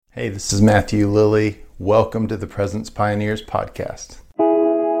Hey, this is Matthew Lilly. Welcome to the Presence Pioneers podcast.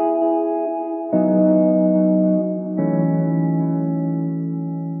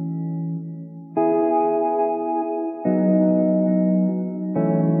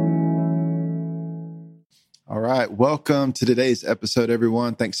 All right, welcome to today's episode,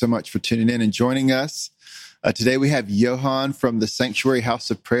 everyone. Thanks so much for tuning in and joining us. Today we have Johan from the Sanctuary House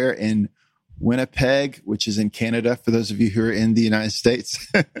of Prayer in Winnipeg, which is in Canada, for those of you who are in the United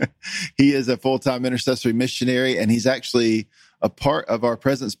States. He is a full-time intercessory missionary, and he's actually a part of our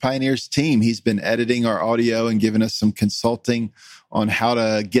Presence Pioneers team. He's been editing our audio and giving us some consulting on how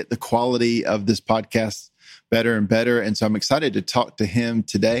to get the quality of this podcast better and better. And so I'm excited to talk to him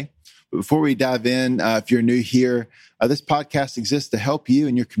today. But before we dive in, if you're new here, this podcast exists to help you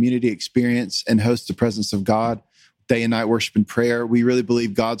and your community experience and host the presence of God. Day and night worship and prayer. We really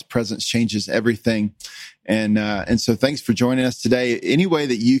believe God's presence changes everything. And so thanks for joining us today. Any way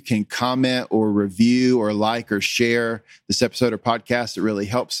that you can comment or review or like or share this episode or podcast, it really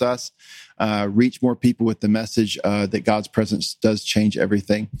helps us reach more people with the message that God's presence does change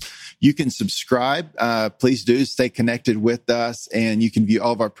everything. You can subscribe. Please do stay connected with us. And you can view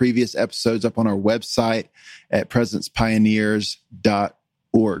all of our previous episodes up on our website at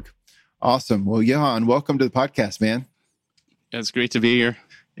presencepioneers.org. Awesome. Well, Johan, welcome to the podcast, man. It's great to be here.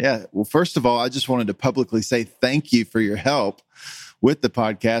 Yeah. Well, first of all, I just wanted to publicly say thank you for your help with the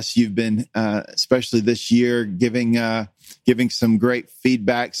podcast. You've been, especially this year, giving some great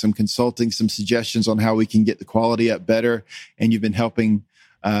feedback, some consulting, some suggestions on how we can get the quality up better. And you've been helping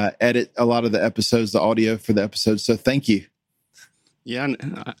edit a lot of the episodes, the audio for the episodes. So thank you. Yeah.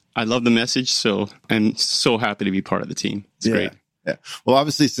 And I love the message. So I'm so happy to be part of the team. It's great. Yeah. Well,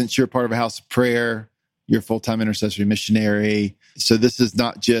 obviously, since you're part of a house of prayer, you're a full-time intercessory missionary. So this is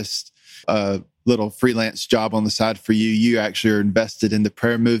not just a little freelance job on the side for you. You actually are invested in the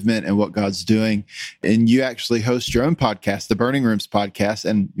prayer movement and what God's doing. And you actually host your own podcast, the Burning Rooms podcast,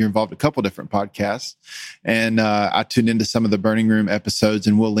 and you're involved in a couple different podcasts. And I tuned into some of the Burning Room episodes,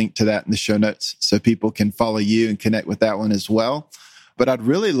 and we'll link to that in the show notes so people can follow you and connect with that one as well. But I'd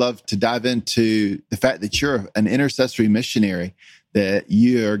really love to dive into the fact that you're an intercessory missionary, that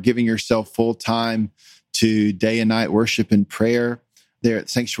you are giving yourself full time to day and night worship and prayer there at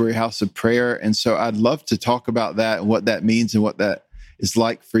Sanctuary House of Prayer. And so I'd love to talk about that and what that means and what that is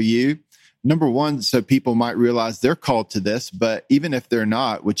like for you. Number one, so people might realize they're called to this, but even if they're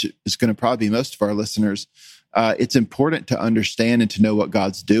not, which is going to probably be most of our listeners, it's important to understand and to know what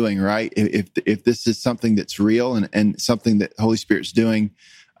God's doing, right? If this is something that's real and something that Holy Spirit's doing,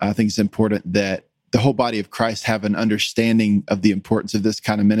 I think it's important that the whole body of Christ have an understanding of the importance of this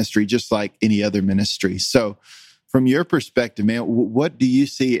kind of ministry, just like any other ministry. So from your perspective, man, what do you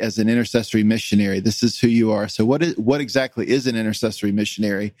see as an intercessory missionary? This is who you are. So what exactly is an intercessory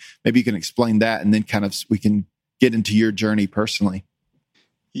missionary? Maybe you can explain that, and then we can get into your journey personally.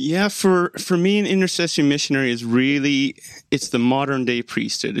 Yeah, for me, an intercessory missionary is really, it's the modern day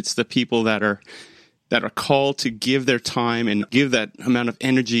priesthood. It's the people that are called to give their time and give that amount of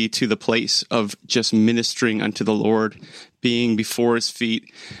energy to the place of just ministering unto the Lord, being before his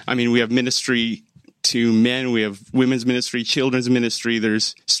feet. I mean, we have ministry to men, we have women's ministry, children's ministry,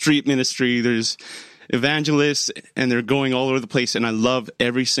 there's street ministry, there's evangelists, and they're going all over the place. And I love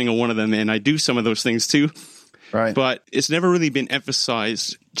every single one of them. And I do some of those things too. Right. But it's never really been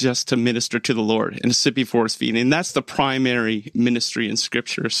emphasized just to minister to the Lord and to sit before his feet. And that's the primary ministry in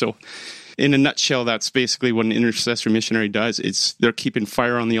Scripture. So in a nutshell, that's basically what an intercessory missionary does. They're keeping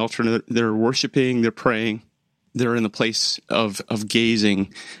fire on the altar. They're worshiping, they're praying. They're in the place of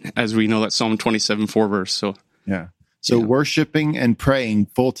gazing, as we know that Psalm 27:4 verse. So worshiping and praying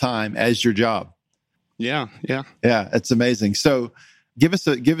full time as your job. Yeah. It's amazing. So give us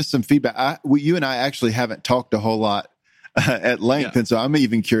some feedback. You and I actually haven't talked a whole lot at length, and so I'm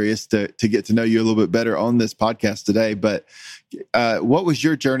even curious to get to know you a little bit better on this podcast today. But what was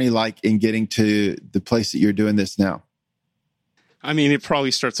your journey like in getting to the place that you're doing this now? I mean, it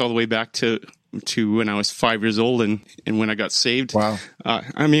probably starts all the way back to when I was 5 years old and when I got saved. Wow. I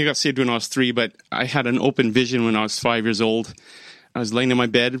got saved when I was 3, but I had an open vision when I was 5 years old. I was laying in my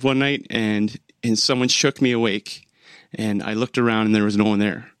bed one night and someone shook me awake, and I looked around and there was no one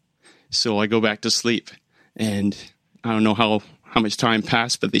there. So I go back to sleep, and I don't know how much time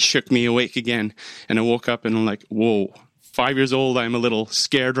passed, but they shook me awake again, and I woke up and I'm like, whoa, 5 years old. I'm a little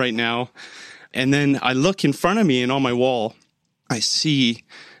scared right now. And then I look in front of me and on my wall, I see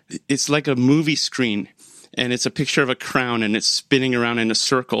it's like a movie screen, and it's a picture of a crown, and it's spinning around in a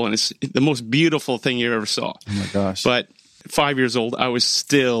circle, and it's the most beautiful thing you ever saw. Oh my gosh. But 5 years old, I was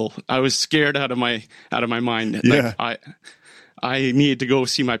scared out of my mind. Yeah. Like I needed to go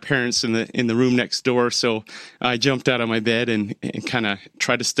see my parents in the room next door. So I jumped out of my bed and kind of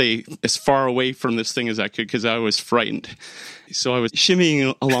tried to stay as far away from this thing as I could because I was frightened. So I was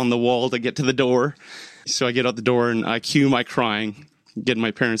shimmying along the wall to get to the door. So I get out the door and I cue my crying, getting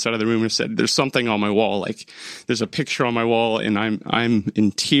my parents out of the room, and said, "There's something on my wall. Like there's a picture on my wall, and I'm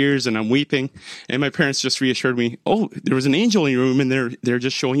in tears and I'm weeping." And my parents just reassured me, "Oh, there was an angel in your room, and they're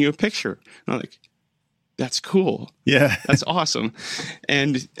just showing you a picture." And I'm like, "That's cool. Yeah. That's awesome."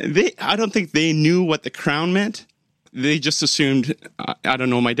 And I don't think they knew what the crown meant. They just assumed, I don't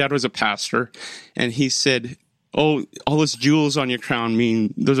know, my dad was a pastor, and he said, "Oh, all those jewels on your crown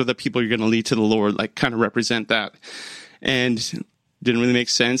mean those are the people you're going to lead to the Lord, like kind of represent that." And didn't really make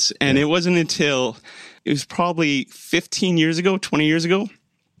sense. And it wasn't until it was probably 15 years ago, 20 years ago,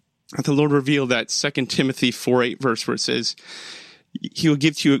 that the Lord revealed that 2 Timothy 4:8 verse where it says, "He will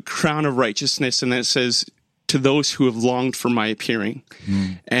give to you a crown of righteousness." And then it says, "To those who have longed for my appearing."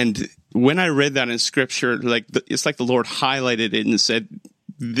 And when I read that in scripture, it's like the Lord highlighted it and said,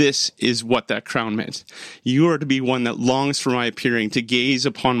 this is what that crown meant. You are to be one that longs for my appearing, to gaze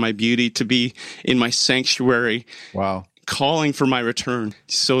upon my beauty, to be in my sanctuary. Wow. Calling for my return.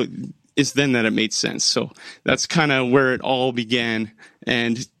 So it's then that it made sense. So that's kind of where it all began.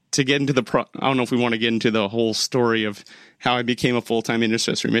 And to get into I don't know if we want to get into the whole story of how I became a full-time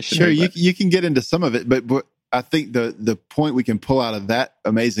intercessory missionary. Sure, you can get into some of it, but I think the point we can pull out of that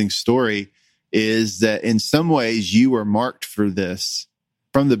amazing story is that in some ways you were marked for this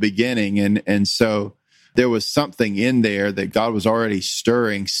from the beginning. And so there was something in there that God was already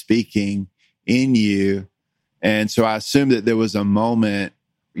stirring, speaking in you. And so I assume that there was a moment,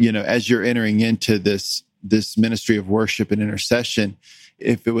 as you're entering into this ministry of worship and intercession,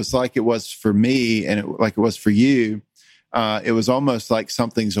 if it was like it was for me and like it was for you, it was almost like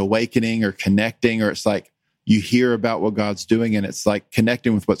something's awakening or connecting, or it's like you hear about what God's doing and it's like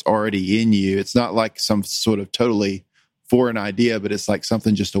connecting with what's already in you. It's not like some sort of totally foreign idea, but it's like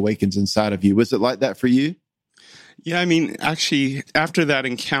something just awakens inside of you. Was it like that for you? Yeah, I mean, actually, after that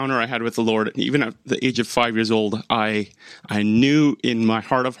encounter I had with the Lord, even at the age of 5 years old, I knew in my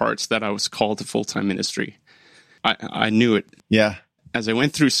heart of hearts that I was called to full-time ministry. I knew it. Yeah. As I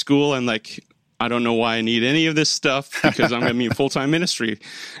went through school, I'm like, I don't know why I need any of this stuff because I'm going to be in full-time ministry.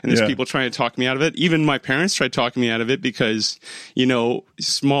 And there's people trying to talk me out of it. Even my parents tried talking me out of it because,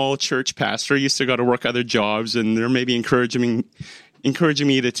 small church pastor, used to go to work other jobs, and they're maybe encouraging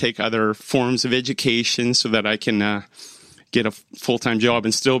me to take other forms of education so that I can get a full-time job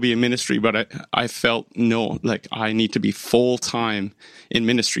and still be in ministry. But I felt, no, like I need to be full-time in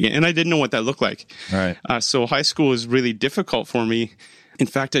ministry. And I didn't know what that looked like. Right. So high school was really difficult for me. In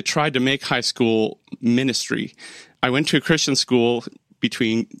fact, I tried to make high school ministry. I went to a Christian school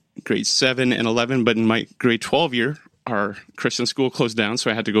between grade 7 and 11, but in my grade 12 year, our Christian school closed down, so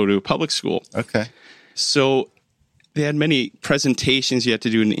I had to go to a public school. Okay. So they had many presentations you had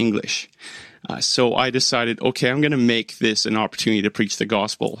to do in English. So I decided, okay, I'm going to make this an opportunity to preach the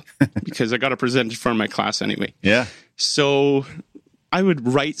gospel because I got to present in front of my class anyway. Yeah. So I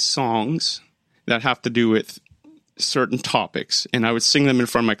would write songs that have to do with certain topics, and I would sing them in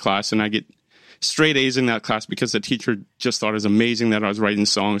front of my class, and I get straight A's in that class because the teacher just thought it was amazing that I was writing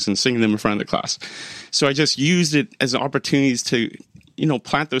songs and singing them in front of the class. So I just used it as opportunities to,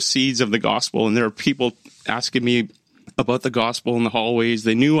 plant those seeds of the gospel. And there are people asking me about the gospel in the hallways.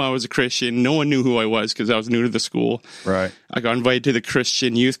 They knew I was a Christian. No one knew who I was because I was new to the school. Right. I got invited to the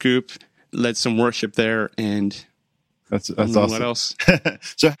Christian youth group, led some worship there, and that's awesome. What else?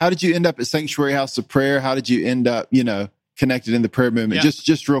 So how did you end up at Sanctuary House of Prayer? How did you end up, connected in the prayer movement? Yeah.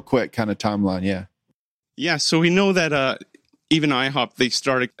 Just real quick kind of timeline. Yeah. Yeah. So we know that even IHOP, they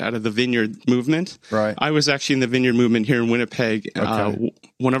started out of the Vineyard movement. Right. I was actually in the Vineyard movement here in Winnipeg. Okay.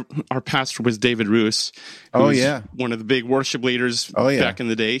 One of our pastor was David Roos. Oh, yeah. One of the big worship leaders yeah. back in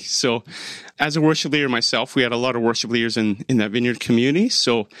the day. So as a worship leader myself, we had a lot of worship leaders in that Vineyard community.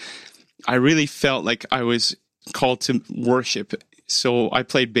 So I really felt like I was called to worship. So I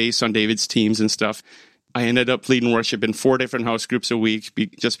played bass on David's teams and stuff. I ended up leading worship in 4 different house groups a week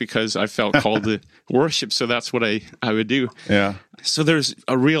just because I felt called to worship. So that's what I would do. Yeah. So there's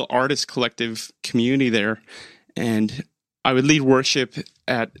a real artist collective community there. And I would lead worship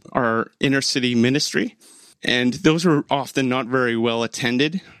at our inner city ministry. And those were often not very well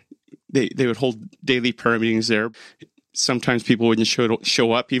attended. They would hold daily prayer meetings there. Sometimes people wouldn't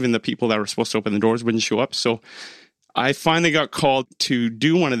show up. Even the people that were supposed to open the doors wouldn't show up. So I finally got called to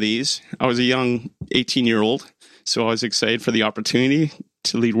do one of these. I was a young 18-year-old, so I was excited for the opportunity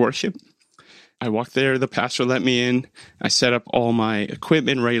to lead worship. I walked there. The pastor let me in. I set up all my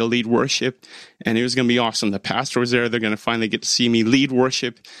equipment, ready to lead worship, and it was going to be awesome. The pastor was there. They're going to finally get to see me lead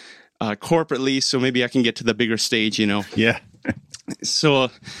worship corporately, so maybe I can get to the bigger stage, Yeah.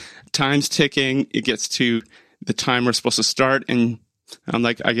 So time's ticking. It gets to the time we're supposed to start, and I'm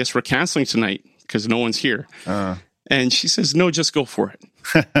like, I guess we're canceling tonight because no one's here. And she says, no, just go for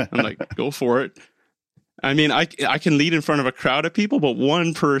it. I'm like, go for it. I mean, I can lead in front of a crowd of people, but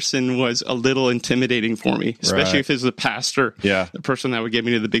one person was a little intimidating for me, especially if it's the pastor, the person that would get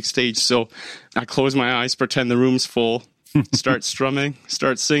me to the big stage. So I close my eyes, pretend the room's full, start strumming,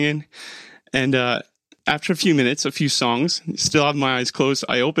 start singing. And after a few minutes, a few songs, still have my eyes closed.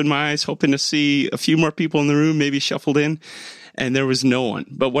 I open my eyes, hoping to see a few more people in the room, maybe shuffled in, and there was no one.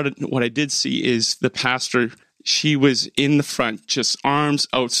 But what I did see is the pastor. She was in the front, just arms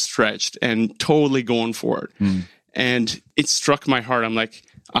outstretched and totally going for it. And it struck my heart. I'm like,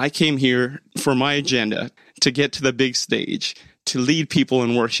 I came here for my agenda to get to the big stage, to lead people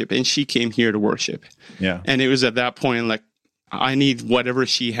in worship. And she came here to worship. Yeah. And it was at that point, like, I need whatever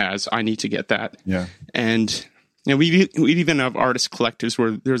she has. I need to get that. Yeah. And we even have artist collectives where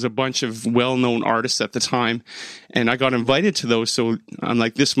there's a bunch of well-known artists at the time, and I got invited to those. So I'm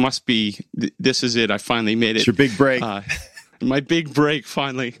like, this is it. I finally made it. It's your big break. My big break,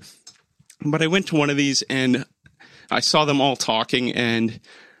 finally. But I went to one of these, and I saw them all talking, and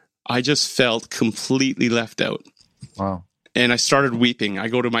I just felt completely left out. Wow. And I started weeping. I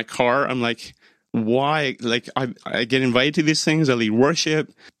go to my car. I'm like, why? Like, I get invited to these things. I lead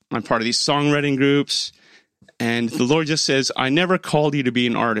worship. I'm part of these songwriting groups. And the Lord just says, I never called you to be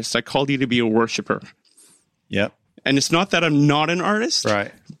an artist. I called you to be a worshiper. Yep. And it's not that I'm not an artist,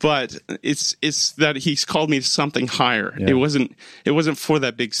 right? But it's that He's called me to something higher. Yeah. It wasn't for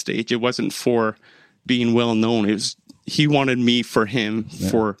that big stage. It wasn't for being well known. He wanted me for Him,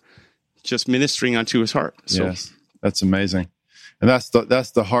 for just ministering unto His heart. So. Yes, that's amazing. And that's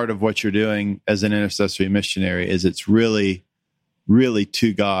the heart of what you're doing as an intercessory missionary. Is it's really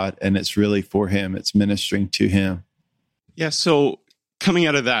to God, and it's really for Him. It's ministering to Him. Yeah, so coming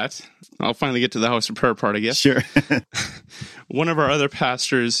out of that, I'll finally get to the house of prayer part, I guess. Sure. One of our other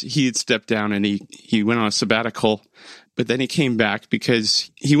pastors, he had stepped down and he went on a sabbatical, but then he came back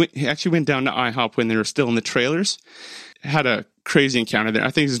because he actually went down to IHOP when they were still in the trailers. Had a crazy encounter there.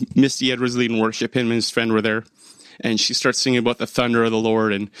 I think it was Misty Edwards leading worship. Him and his friend were there, and she starts singing about the thunder of the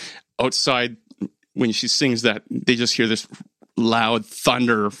Lord, and outside when she sings that, they just hear this loud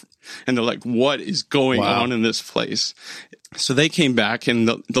thunder, and they're like, what is going on in this place? So they came back, and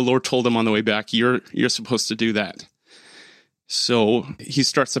the Lord told them on the way back, you're supposed to do that. So he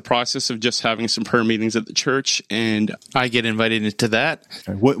starts the process of just having some prayer meetings at the church, and I get invited into that.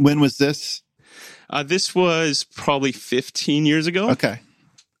 Okay. When was this? This was probably 15 years ago. Okay.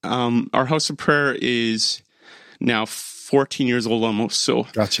 Our house of prayer is now 14 years old almost. So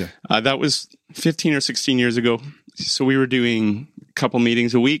gotcha. That was 15 or 16 years ago. So we were doing a couple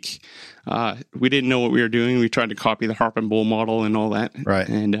meetings a week. We didn't know what we were doing. We tried to copy the harp and bowl model and all that. Right.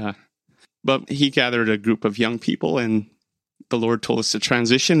 And but he gathered a group of young people, and the Lord told us to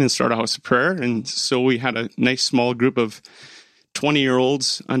transition and start a house of prayer. And so we had a nice small group of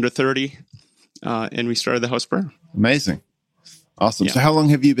 20-year-olds under 30, and we started the house of prayer. Amazing. Awesome. Yeah. So how long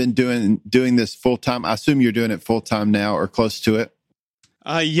have you been doing this full time? I assume you're doing it full time now or close to it.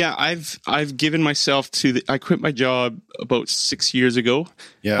 Yeah, I've given myself to I quit my job about 6 years ago.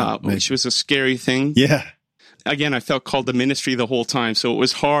 Yeah, which was a scary thing. Yeah. Again, I felt called to ministry the whole time, so it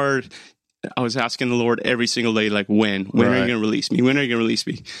was hard. I was asking the Lord every single day, like, when are you going to release me? When are you going to release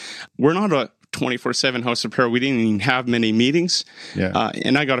me? We're not a 24/7 house of prayer. We didn't even have many meetings. Yeah.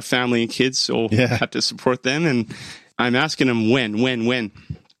 And I got a family and kids, so I had to support them. And I'm asking them when.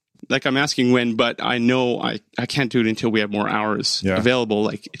 Like, I'm asking when, but I know I can't do it until we have more hours available.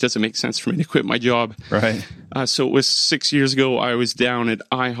 Like, it doesn't make sense for me to quit my job. Right. So it was 6 years ago. I was down at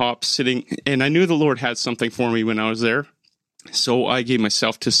IHOP sitting, and I knew the Lord had something for me when I was there. So I gave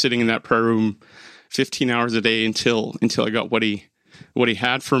myself to sitting in that prayer room 15 hours a day until I got what he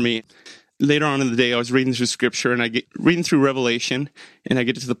had for me. Later on in the day, I was reading through Scripture, and I get reading through Revelation, and I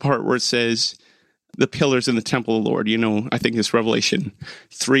get to the part where it says, the pillars in the temple of the Lord. I think it's Revelation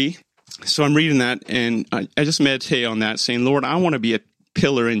 3. So I'm reading that, and I just meditate on that, saying, Lord, I want to be a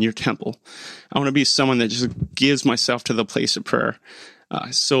pillar in your temple. I want to be someone that just gives myself to the place of prayer.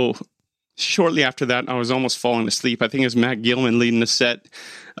 So shortly after that, I was almost falling asleep. I think it was Matt Gilman leading the set.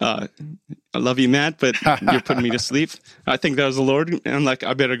 I love you, Matt, but you're putting me to sleep. I think that was the Lord. And I'm like,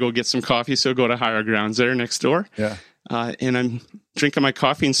 I better go get some coffee. So go to Higher Grounds there next door. Yeah. And I'm drinking my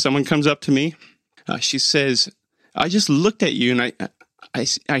coffee, and someone comes up to me. She says, I just looked at you, and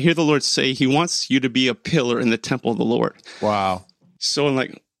I hear the Lord say he wants you to be a pillar in the temple of the Lord. Wow. So I'm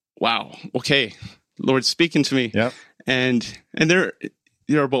like, wow, okay, Lord's speaking to me. Yep. And there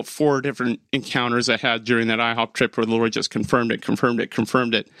are about 4 different encounters I had during that IHOP trip where the Lord just confirmed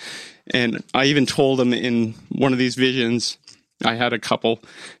it. And I even told him in one of these visions, I had a couple,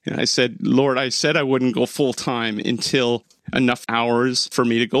 and I said, Lord, I said I wouldn't go full time until enough hours for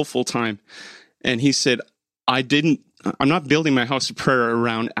me to go full time. And he said, I'm not building my house of prayer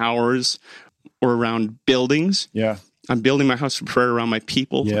around hours or around buildings. Yeah. I'm building my house of prayer around my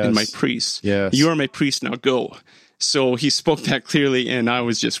people and my priests. Yes. You are my priest, now go. So he spoke that clearly, and I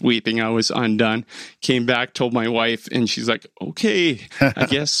was just weeping. I was undone. Came back, told my wife, and she's like, okay, I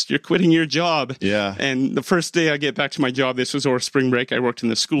guess you're quitting your job. Yeah. And the first day I get back to my job, this was over spring break, I worked in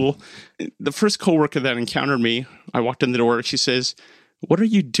the school. The first coworker that encountered me, I walked in the door, she says, what are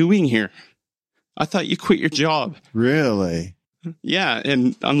you doing here? I thought you quit your job. Really? Yeah.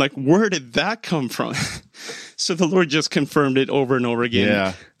 And I'm like, where did that come from? So the Lord just confirmed it over and over again.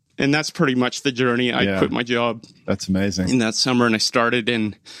 Yeah. And that's pretty much the journey. I quit my job. That's amazing. In that summer, and I started,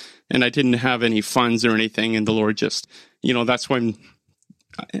 and I didn't have any funds or anything. And the Lord just, that's why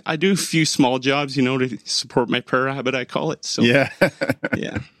I do a few small jobs, to support my prayer habit, I call it. So yeah.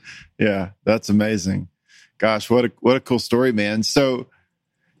 Yeah. Yeah. That's amazing. Gosh, what a cool story, man. So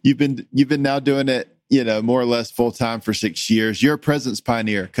you've been now doing it, more or less full time for 6 years. You're a presence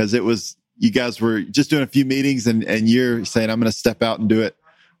pioneer because you guys were just doing a few meetings and you're saying, I'm going to step out and do it.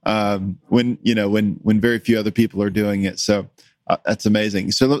 When very few other people are doing it. So that's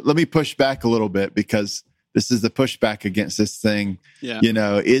amazing. So let me push back a little bit, because this is the pushback against this thing. Yeah.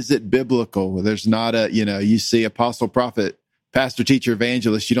 Is it biblical? There's not you see apostle, prophet, pastor, teacher,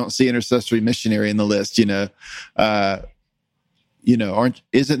 evangelist. You don't see intercessory missionary in the list, isn't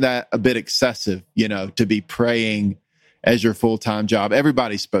that a bit excessive, to be praying as your full-time job?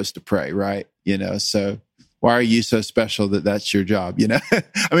 Everybody's supposed to pray, right? So why are you so special that that's your job? I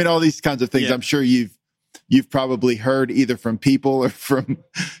mean, all these kinds of things. Yeah. I'm sure you've probably heard either from people or from,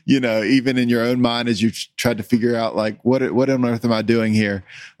 even in your own mind as you've tried to figure out, like, what on earth am I doing here?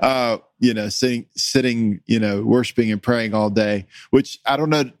 Sitting, worshiping and praying all day, which I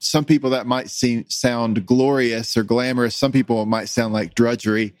don't know. Some people that might sound glorious or glamorous. Some people it might sound like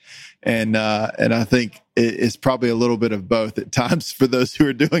drudgery. And I think it's probably a little bit of both at times for those who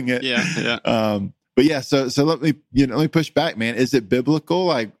are doing it. Yeah. Yeah. But yeah, so let me push back, man. Is it biblical?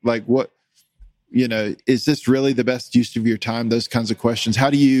 Like what, is this really the best use of your time? Those kinds of questions. How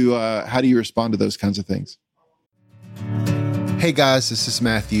do you respond to those kinds of things? Hey guys, this is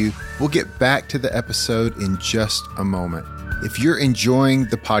Matthew. We'll get back to the episode in just a moment. If you're enjoying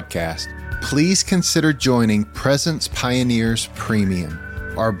the podcast, please consider joining Presence Pioneers Premium,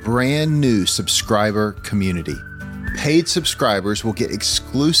 our brand new subscriber community. Paid subscribers will get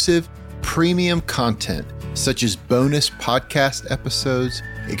exclusive premium content such as bonus podcast episodes,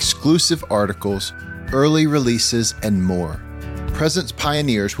 exclusive articles, early releases, and more. Presence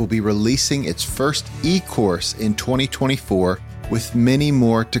Pioneers will be releasing its first e-course in 2024 with many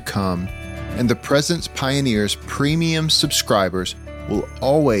more to come. And the Presence Pioneers premium subscribers will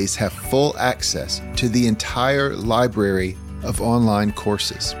always have full access to the entire library of online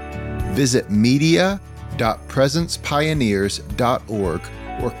courses. Visit media.presencepioneers.org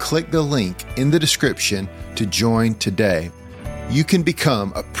or click the link in the description to join today. You can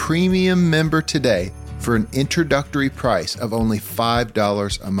become a premium member today for an introductory price of only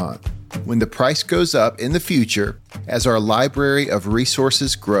 $5 a month. When the price goes up in the future, as our library of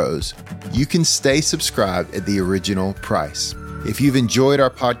resources grows, you can stay subscribed at the original price. If you've enjoyed our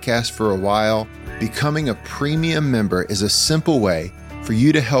podcast for a while, becoming a premium member is a simple way for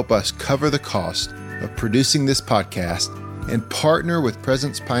you to help us cover the cost of producing this podcast and partner with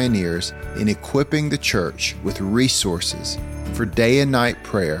Presence Pioneers in equipping the church with resources for day and night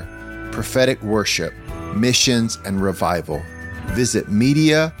prayer, prophetic worship, missions, and revival. Visit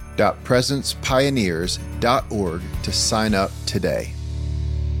media.presencepioneers.org to sign up today.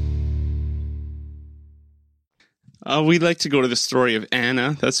 We'd like to go to the story of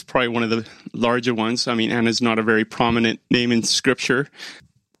Anna. That's probably one of the larger ones. I mean, Anna's not a very prominent name in Scripture.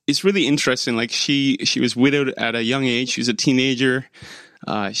 It's really interesting. Like she was widowed at a young age. She was a teenager.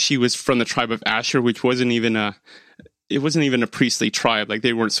 She was from the tribe of Asher, which wasn't even a priestly tribe. Like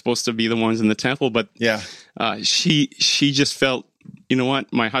they weren't supposed to be the ones in the temple. But yeah, she just felt, you know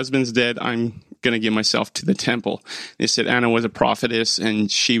what? My husband's dead. I'm going to give myself to the temple. They said Anna was a prophetess,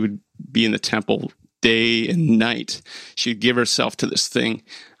 and she would be in the temple day and night. She'd give herself to this thing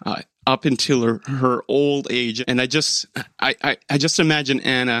up until her old age. And I just imagine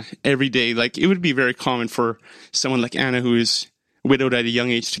Anna every day. Like it would be very common for someone like Anna, who is widowed at a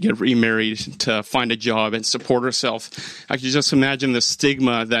young age to get remarried, to find a job and support herself. I could just imagine the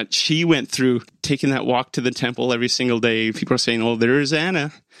stigma that she went through taking that walk to the temple every single day. People are saying, oh, there's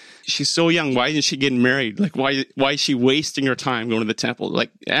Anna. She's so young. Why isn't she getting married? Like, why is she wasting her time going to the temple? Like,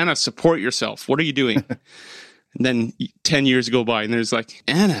 Anna, support yourself. What are you doing? And then 10 years go by and there's like,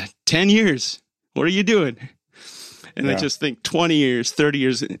 Anna, 10 years. What are you doing? And I just think 20 years, 30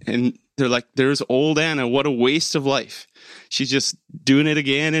 years, and they're like, there's old Anna. What a waste of life. She's just doing it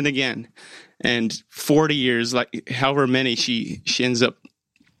again and again. And 40 years, like however many, she ends up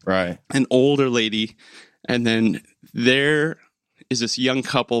an older lady. And then there is this young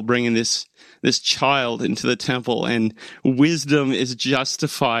couple bringing this child into the temple, and wisdom is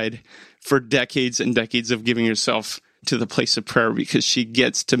justified for decades and decades of giving herself to the place of prayer because she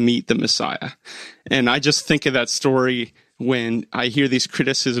gets to meet the Messiah. And I just think of that story when I hear these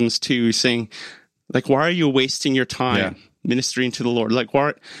criticisms too, saying, like, why are you wasting your time ministering to the Lord? Like,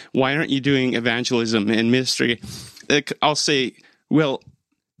 why aren't you doing evangelism and ministry? Like, I'll say, well,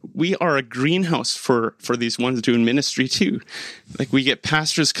 we are a greenhouse for these ones doing ministry too. Like, we get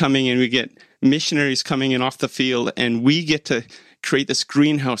pastors coming and we get missionaries coming in off the field, and we get to create this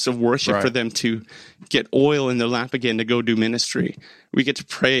greenhouse of worship for them to get oil in their lamp again to go do ministry. We get to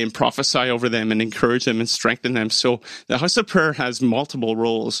pray and prophesy over them and encourage them and strengthen them. So the House of Prayer has multiple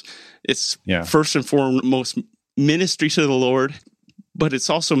roles. It's first and foremost ministry to the Lord, but it's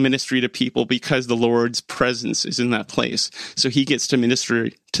also ministry to people because the Lord's presence is in that place. So he gets to minister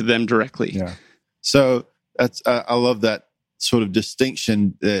to them directly. Yeah. So that's I love that sort of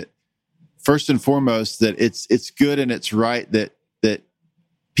distinction, that first and foremost, that it's good and it's right that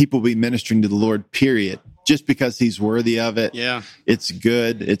people be ministering to the Lord, period. Just because he's worthy of it. Yeah. It's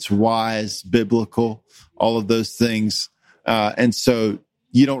good, it's wise, biblical, all of those things. And so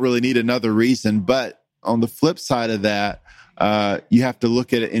you don't really need another reason. But on the flip side of that, you have to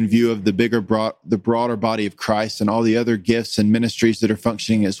look at it in view of the broader body of Christ and all the other gifts and ministries that are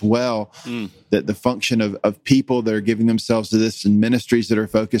functioning as well. That the function of people that are giving themselves to this and ministries that are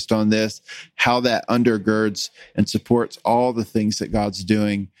focused on this, how that undergirds and supports all the things that God's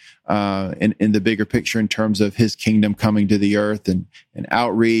doing in the bigger picture in terms of his kingdom coming to the earth and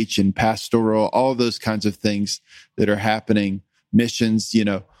outreach and pastoral, all those kinds of things that are happening, missions,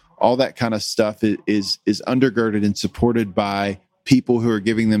 all that kind of stuff is undergirded and supported by people who are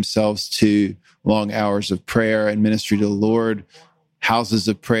giving themselves to long hours of prayer and ministry to the Lord, houses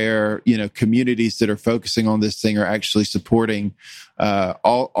of prayer, communities that are focusing on this thing are actually supporting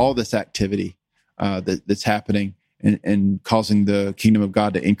all this activity that's happening and causing the kingdom of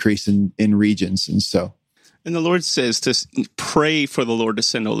God to increase in regions. And the Lord says to pray for the Lord to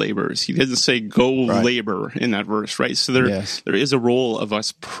send out laborers. He doesn't say go labor in that verse, right? So there is a role of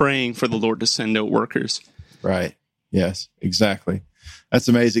us praying for the Lord to send out workers. Right. Yes, exactly. That's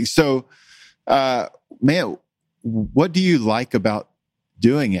amazing. So, man, what do you like about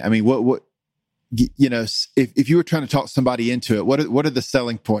doing it? I mean, what if you were trying to talk somebody into it, what are the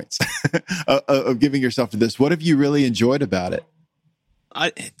selling points of giving yourself to this? What have you really enjoyed about it?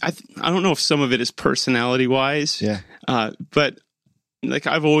 I don't know if some of it is personality wise, but like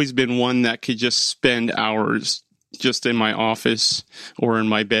I've always been one that could just spend hours just in my office or in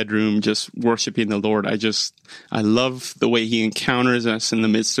my bedroom, just worshiping the Lord. I love the way he encounters us in the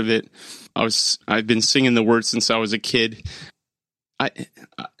midst of it. I've been singing the words since I was a kid. I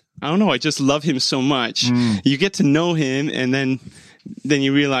don't know. I just love him so much. You get to know him, and then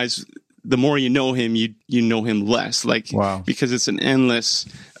you realize the more you know him, you know him less. Because it's an endless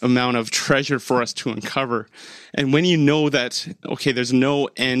amount of treasure for us to uncover. And when you know that, okay, there's no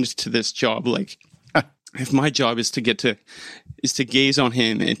end to this job. Like, if my job is to gaze on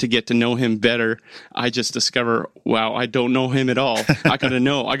him and to get to know him better, I just discover, wow, I don't know him at all. I gotta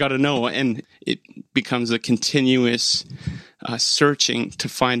know. And it becomes a continuous searching to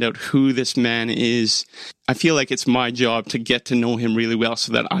find out who this man is. I feel like it's my job to get to know him really well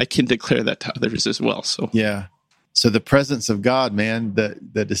so that I can declare that to others as well. So So the presence of God, man,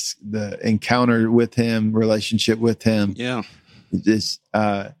 the encounter with him, relationship with him. Yeah. This,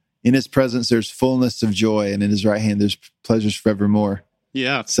 in his presence, there's fullness of joy, and in his right hand, there's pleasures forevermore.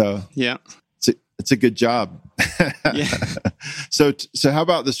 Yeah. So it's a good job. Yeah. So how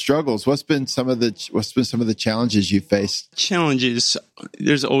about the struggles? What's been some of the challenges you faced? Challenges.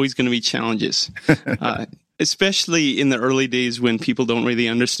 There's always going to be challenges, especially in the early days when people don't really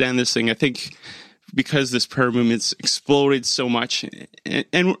understand this thing. I think because this prayer movement's exploded so much,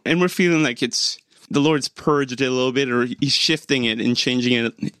 and we're feeling like it's the Lord's purged it a little bit, or he's shifting it and changing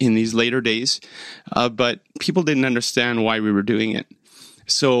it in these later days. But people didn't understand why we were doing it.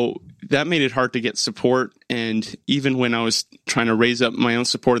 So that made it hard to get support. And even when I was trying to raise up my own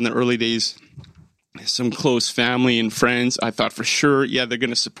support in the early days, some close family and friends, I thought for sure, yeah, they're going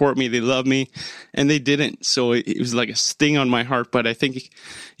to support me. They love me. And they didn't. So it was like a sting on my heart. But I think,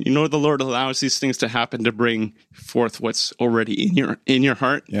 the Lord allows these things to happen to bring forth what's already in your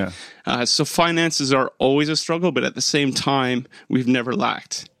heart. Yeah. So finances are always a struggle, but at the same time, we've never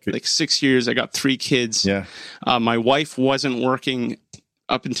lacked. Good. Like 6 years, I got 3 kids. Yeah. My wife wasn't working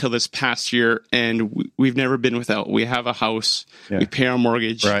up until this past year, and we've never been without. We have a house. Yeah. We pay our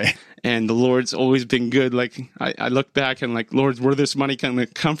mortgage. Right. And the Lord's always been good. Like I look back and like, Lord, where this money going to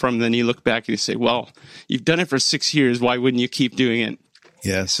come from? Then you look back and you say, well, you've done it for 6 years. Why wouldn't you keep doing it?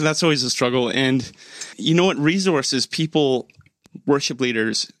 Yes. So that's always a struggle. And you know what? Resources, people, worship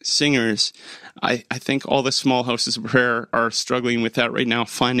leaders, singers, I think all the small houses of prayer are struggling with that right now,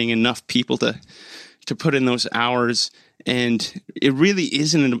 finding enough people to put in those hours. And it really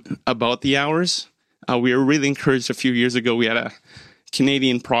isn't about the hours. We were really encouraged a few years ago. We had a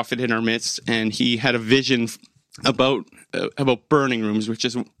Canadian prophet in our midst, and he had a vision about burning rooms, which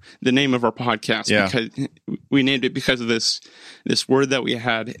is the name of our podcast. Yeah. Because we named it because of this word that we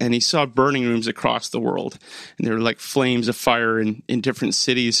had. And he saw burning rooms across the world, and there were like flames of fire in different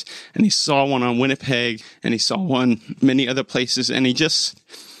cities. And he saw one on Winnipeg, and he saw one many other places. And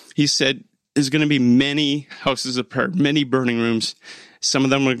he said, there's going to be many houses of prayer, many burning rooms. Some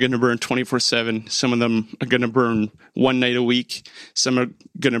of them are going to burn 24/7. Some of them are going to burn one night a week. Some are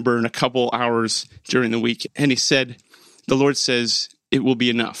going to burn a couple hours during the week. And he said, the Lord says, it will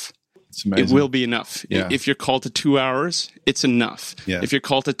be enough. It's amazing. It will be enough. Yeah. If you're called to 2 hours, it's enough. Yeah. If you're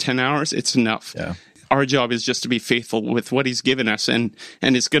called to 10 hours, it's enough. Yeah. Our job is just to be faithful with what he's given us. And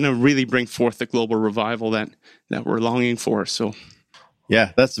it's going to really bring forth the global revival that we're longing for. So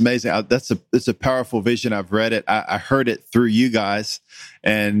Yeah, that's amazing. It's a powerful vision. I've read it. I heard it through you guys,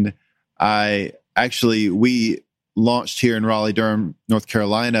 and we launched here in Raleigh-Durham, North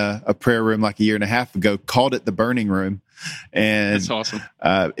Carolina, a prayer room like a year and a half ago, called it the Burning Room, and that's awesome.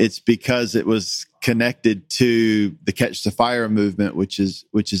 It's because it was connected to the Catch the Fire movement, which is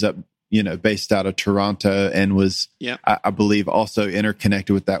up, based out of Toronto, and was, I believe, also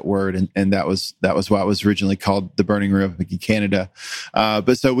interconnected with that word. And that was why it was originally called the Burning Room in Canada.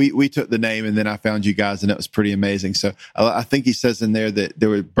 But so we took the name, and then I found you guys, and it was pretty amazing. So I think he says in there that there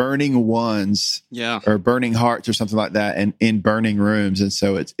were burning ones, or burning hearts or something like that, and in burning rooms. And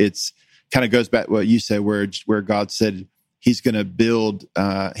so it's kind of goes back to what you said, where God said he's going to build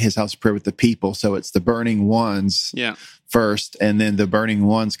his house of prayer with the people. So it's the burning ones first, and then the burning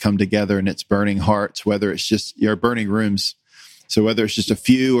ones come together, and it's burning hearts, whether it's just your burning rooms. So whether it's just a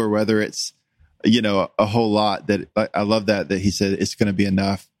few or whether it's, a whole lot, that I love that he said it's going to be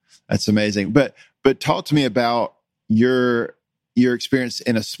enough. That's amazing. But talk to me about your experience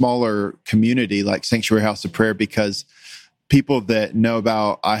in a smaller community like Sanctuary House of Prayer, because people that know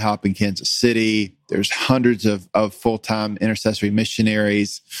about IHOP in Kansas City, there's hundreds of full-time intercessory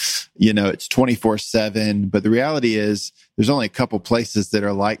missionaries. It's 24/7. But the reality is there's only a couple places that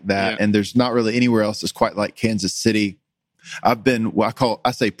are like that. And there's not really anywhere else that's quite like Kansas City. I've been,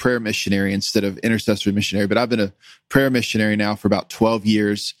 I say prayer missionary instead of intercessory missionary, but I've been a prayer missionary now for about 12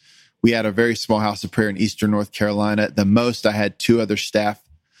 years. We had a very small house of prayer in Eastern North Carolina. At the most, I had 2 other staff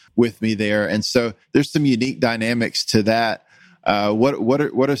with me there. And so there's some unique dynamics to that.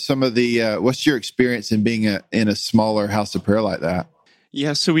 What are some of the, what's your experience in being in a smaller house of prayer like that?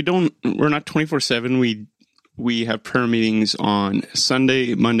 Yeah. So we're not 24/7. We have prayer meetings on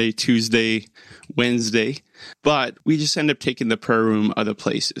Sunday, Monday, Tuesday, Wednesday, but we just end up taking the prayer room other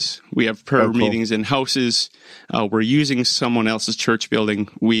places. We have prayer meetings in houses. We're using someone else's church building.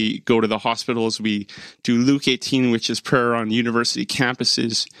 We go to the hospitals. We do Luke 18, which is prayer on university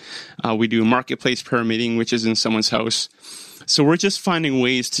campuses. We do a marketplace prayer meeting, which is in someone's house. So we're just finding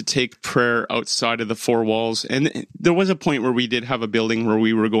ways to take prayer outside of the 4 walls. And there was a point where we did have a building where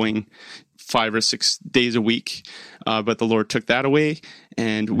we were going 5 or 6 days a week, but the Lord took that away.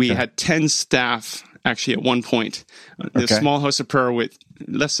 And we had 10 staff actually at one point. The small house of prayer with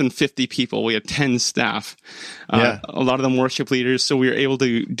less than 50 people, we had 10 staff, a lot of them worship leaders. So we were able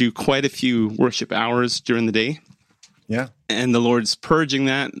to do quite a few worship hours during the day. Yeah. And the Lord's purging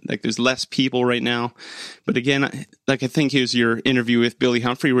that. Like, there's less people right now. But again, like, I think it was your interview with Billy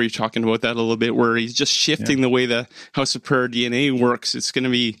Humphrey where you're talking about that a little bit, where he's just shifting the way the House of Prayer DNA works. It's going to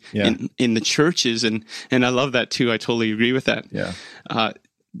be in the churches. And I love that too. I totally agree with that. Yeah.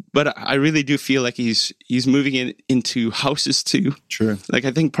 But I really do feel like he's moving it into houses too. True. Like,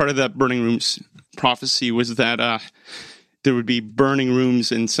 I think part of that Burning Rooms prophecy was that there would be burning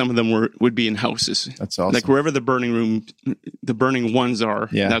rooms, and some of them would be in houses. That's awesome. Like wherever the burning ones are,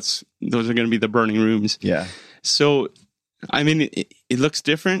 those are going to be the burning rooms. Yeah. So, I mean, it looks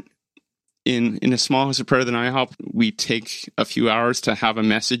different. In a small house of prayer than IHOP, we take a few hours to have a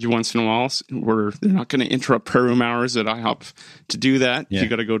message once in a while. They're not going to interrupt prayer room hours at IHOP to do that. Yeah. You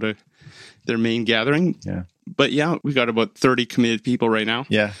got to go to their main gathering. Yeah. But we got about 30 committed people right now.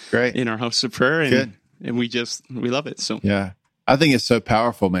 Yeah, great. In our house of prayer. And we love it. So yeah, I think it's so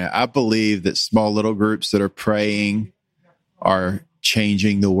powerful, man. I believe that small little groups that are praying are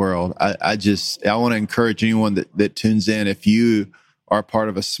changing the world. I want to encourage anyone that tunes in, if you are part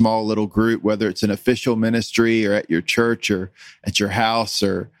of a small little group, whether it's an official ministry or at your church or at your house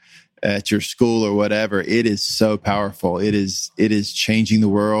or at your school or whatever, it is so powerful. It is changing the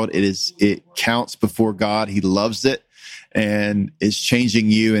world. It counts before God. He loves it, and it's changing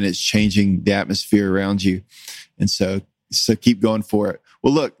you, and it's changing the atmosphere around you. And so keep going for it.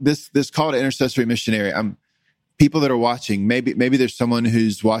 Well, look, this call to intercessory missionary, people that are watching, maybe there's someone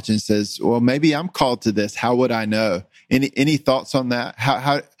who's watching and says, well, maybe I'm called to this. How would I know? Any thoughts on that?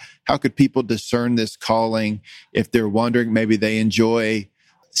 How could people discern this calling if they're wondering, maybe they enjoy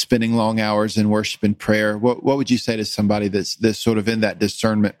spending long hours in worship and prayer? What would you say to somebody that's sort of in that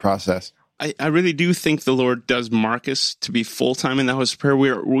discernment process? I really do think the Lord does mark us to be full-time in the house of prayer.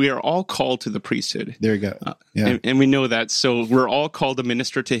 We are all called to the priesthood. There you go. And we know that. So we're all called to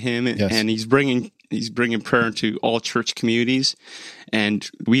minister to him, and he's bringing prayer into all church communities. And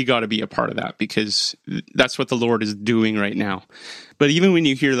we got to be a part of that, because that's what the Lord is doing right now. But even when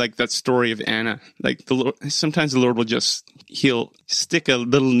you hear like that story of Anna, like sometimes the Lord will he'll stick a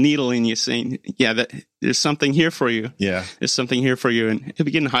little needle in you saying, there's something here for you. Yeah. There's something here for you. And he'll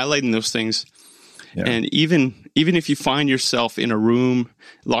begin highlighting those things. Yeah. And even if you find yourself in a room,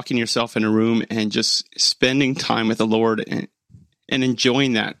 locking yourself in a room and just spending time with the Lord and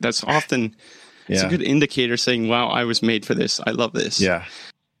enjoying that, that's often it's a good indicator saying, wow, I was made for this. I love this. Yeah.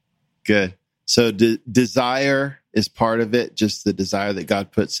 Good. So desire is part of it, just the desire that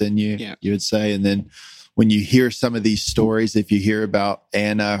God puts in you, you would say. And then when you hear some of these stories, if you hear about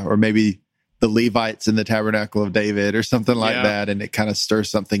Anna or maybe the Levites in the Tabernacle of David or something like that, and it kind of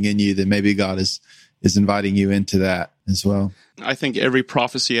stirs something in you, then maybe God is inviting you into that as well. I think every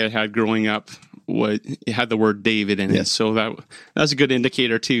prophecy I had growing up it had the word David in it, so that's a good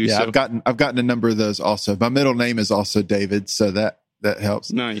indicator too. Yeah, so. I've gotten a number of those also. My middle name is also David, so that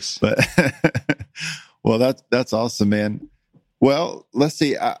helps. Nice. But well, that's awesome, man. Well, let's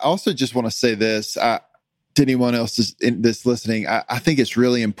see. I also just want to say this to anyone else that's listening. I think it's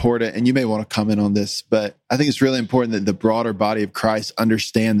really important, and you may want to comment on this, but I think it's really important that the broader body of Christ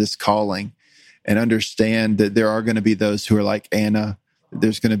understand this calling and understand that there are going to be those who are like Anna.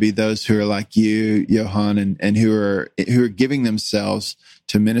 There's going to be those who are like you, Johan, and who are giving themselves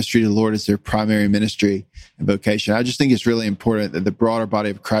to ministry to the Lord as their primary ministry and vocation. I just think it's really important that the broader body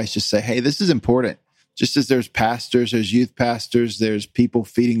of Christ just say, hey, this is important. Just as there's pastors, there's youth pastors, there's people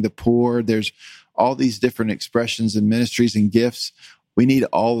feeding the poor, there's all these different expressions and ministries and gifts. We need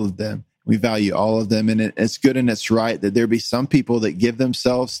all of them. We value all of them. And it's good and it's right that there be some people that give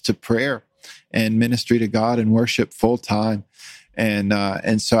themselves to prayer and ministry to God and worship full time.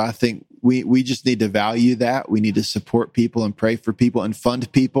 And so I think we just need to value that. We need to support people and pray for people and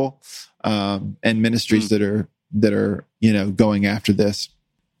fund people, and ministries that are, going after this.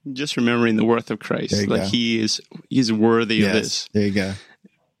 Just remembering the worth of Christ. Like he's worthy of this. There you go.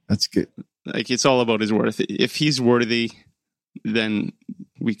 That's good. Like it's all about his worth. If he's worthy, then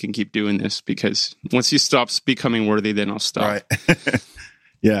we can keep doing this, because once he stops becoming worthy, then I'll stop. Right.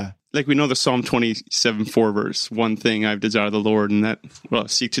 Yeah. Like we know the Psalm 27:4 verse, one thing I've desired of the Lord, and that,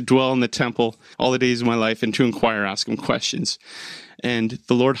 seek to dwell in the temple all the days of my life and to inquire, ask him questions. And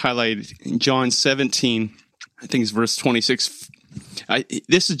the Lord highlighted in John 17, I think it's verse 26.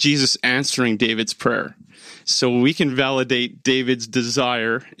 This is Jesus answering David's prayer. So we can validate David's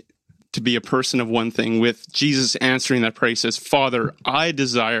desire to be a person of one thing with Jesus answering that prayer. He says, Father, I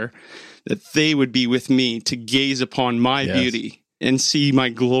desire that they would be with me to gaze upon my beauty and see my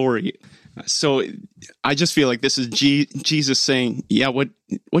glory. So I just feel like this is Jesus saying,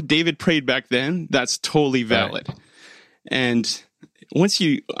 what David prayed back then, that's totally valid. Right. And once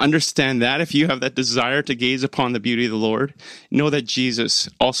you understand that, if you have that desire to gaze upon the beauty of the Lord, know that Jesus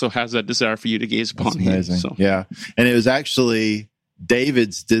also has that desire for you to gaze upon him. So. Yeah. And it was actually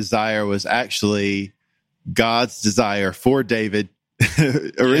David's desire was actually God's desire for David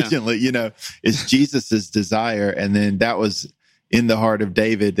originally, it's Jesus's desire. And then that was in the heart of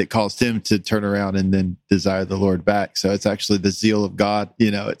David that caused him to turn around and then desire the Lord back. So it's actually the zeal of God,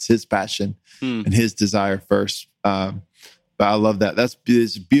 it's his passion and his desire first. But I love that.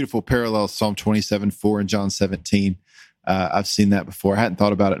 It's a beautiful parallel, Psalm 27:4 and John 17. I've seen that before. I hadn't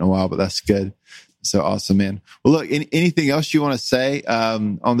thought about it in a while, but that's good. So awesome, man. Well, look, anything else you want to say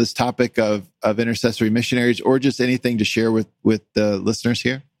on this topic of intercessory missionaries, or just anything to share with the listeners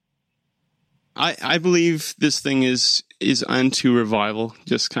here? I believe this thing is unto revival.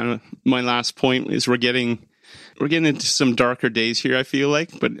 Just kind of my last point is we're getting into some darker days here, I feel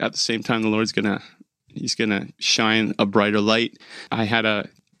like, but at the same time, the Lord's He's gonna shine a brighter light. I had a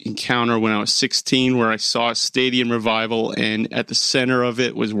encounter when I was 16 where I saw a stadium revival, and at the center of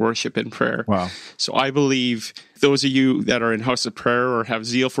it was worship and prayer. Wow. So I believe those of you that are in House of Prayer or have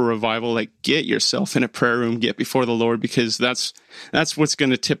zeal for revival, like, get yourself in a prayer room, get before the Lord, because that's what's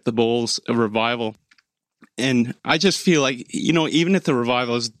going to tip the bowls of revival. And I just feel like, even if the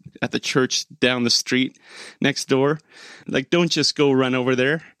revival is at the church down the street next door, like, don't just go run over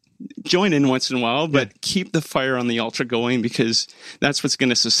there. Join in once in a while, but keep the fire on the altar going, because that's what's going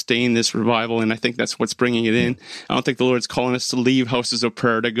to sustain this revival. And I think that's what's bringing it in. I don't think the Lord's calling us to leave houses of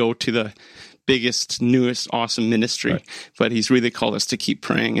prayer to go to the biggest, newest, awesome ministry, but He's really called us to keep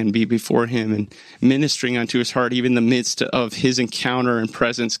praying and be before Him and ministering unto His heart, even in the midst of His encounter and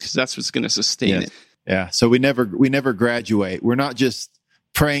presence, because that's what's going to sustain it. Yeah. So we never graduate. We're not just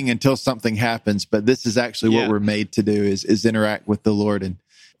praying until something happens, but this is actually what we're made to do is interact with the Lord and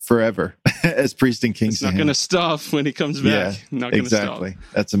forever as priest and king. It's not going to stop when He comes back. Not going to stop.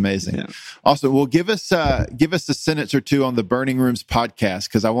 That's amazing. Yeah. Awesome. Well, give us a sentence or two on the Burning Rooms podcast,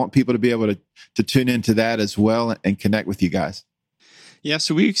 because I want people to be able to tune into that as well and connect with you guys. Yeah,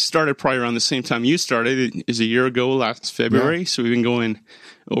 so we started probably around the same time you started. It was a year ago, last February. Yeah. So we've been going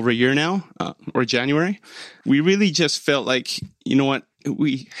over a year now, or January. We really just felt like,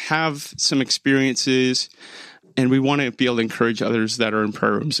 we have some experiences, and we want to be able to encourage others that are in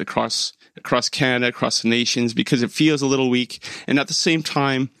prayer rooms across Canada, across the nations, because it feels a little weak. And at the same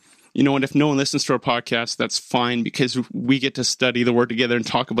time, and if no one listens to our podcast, that's fine, because we get to study the Word together and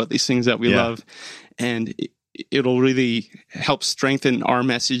talk about these things that we love. And it'll really help strengthen our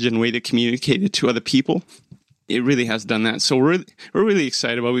message and way to communicate it to other people. It really has done that. So we're really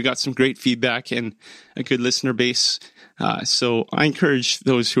excited about it. We got some great feedback and a good listener base. So I encourage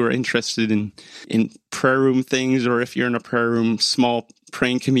those who are interested in prayer room things, or if you're in a prayer room, small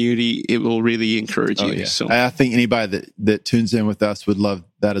praying community, it will really encourage you. Yeah. So I think anybody that tunes in with us would love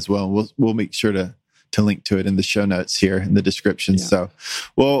that as well. We'll make sure to link to it in the show notes here in the description. Yeah. So,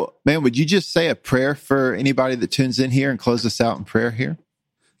 well, man, would you just say a prayer for anybody that tunes in here and close us out in prayer here?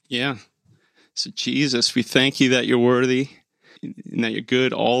 Yeah. So Jesus, we thank You that You're worthy and that You're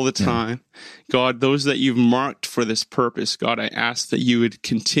good all the time. Yeah. God, those that You've marked for this purpose, God, I ask that You would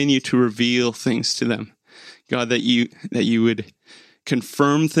continue to reveal things to them. God, that you would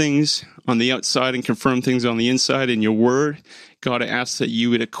confirm things on the outside and confirm things on the inside in Your word. God, I ask that You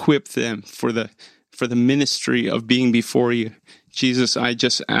would equip them for the ministry of being before You. Jesus, I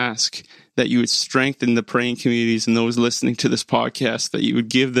just ask that You would strengthen the praying communities and those listening to this podcast, that You would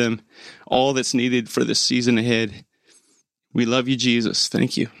give them all that's needed for this season ahead. We love You, Jesus.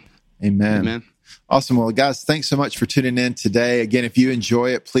 Thank You. Amen. Amen. Awesome. Well, guys, thanks so much for tuning in today. Again, if you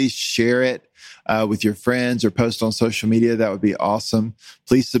enjoy it, please share it with your friends or post on social media. That would be awesome.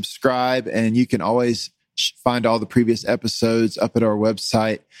 Please subscribe, and you can always find all the previous episodes up at our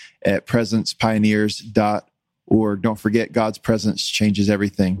website at presencepioneers.org. Don't forget, God's presence changes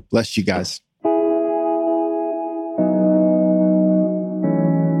everything. Bless you guys.